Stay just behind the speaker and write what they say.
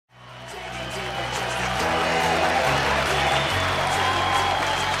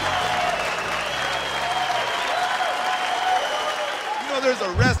is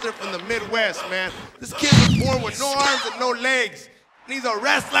a wrestler from the Midwest, man. This kid was born with no arms and no legs, and he's a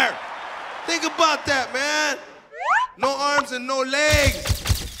wrestler. Think about that, man. No arms and no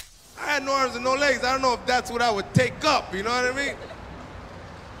legs. I had no arms and no legs. I don't know if that's what I would take up, you know what I mean?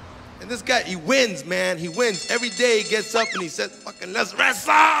 And this guy, he wins, man. He wins. Every day he gets up and he says, fucking, let's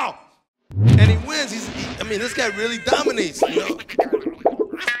wrestle! And he wins. I mean, this guy really dominates, you know?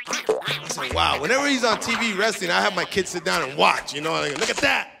 I said, wow, whenever he's on TV wrestling, I have my kids sit down and watch, you know? Like, look at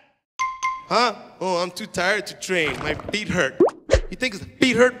that. Huh? Oh, I'm too tired to train. My feet hurt. You think his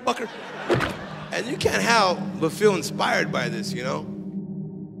feet hurt, fucker? And you can't help but feel inspired by this, you know?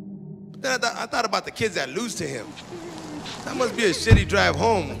 But then I thought about the kids that lose to him. That must be a shitty drive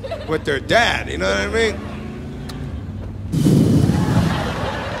home with their dad, you know what I mean?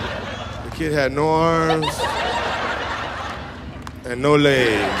 The kid had no arms and no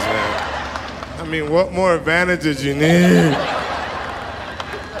legs, man. I mean, what more advantages you need?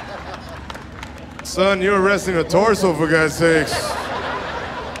 Son, you're wrestling a torso, for God's sakes.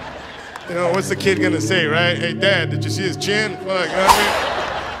 You know, what's the kid gonna say, right? Hey, Dad, did you see his chin? Fuck, you know what I mean?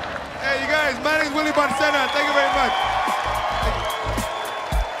 Hey, you guys, my name's Willie Barcena. Thank you very much.